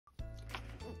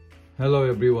Hello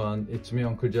everyone, it's me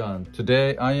Uncle John.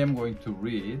 Today I am going to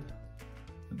read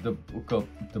the book of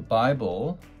the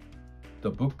Bible, the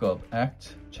book of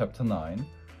Acts chapter 9.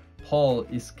 Paul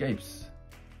escapes.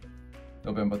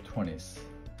 November 20th.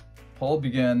 Paul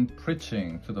began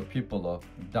preaching to the people of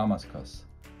Damascus.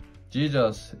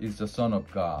 Jesus is the Son of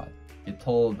God, he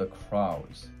told the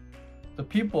crowds. The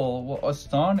people were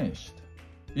astonished.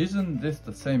 Isn't this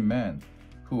the same man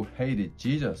who hated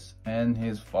Jesus and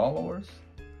his followers?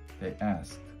 They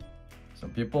asked.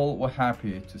 Some people were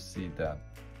happy to see that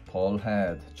Paul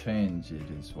had changed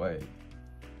his way,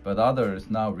 but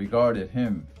others now regarded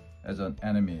him as an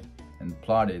enemy and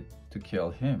plotted to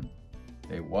kill him.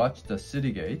 They watched the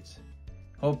city gates,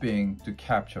 hoping to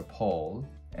capture Paul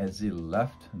as he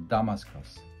left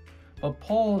Damascus. But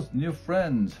Paul's new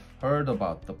friends heard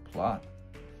about the plot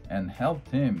and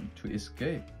helped him to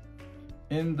escape.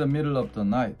 In the middle of the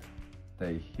night,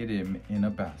 they hid him in a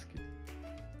basket.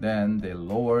 Then they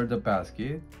lowered the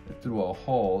basket through a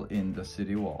hole in the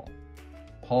city wall.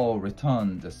 Paul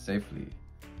returned safely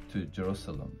to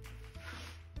Jerusalem.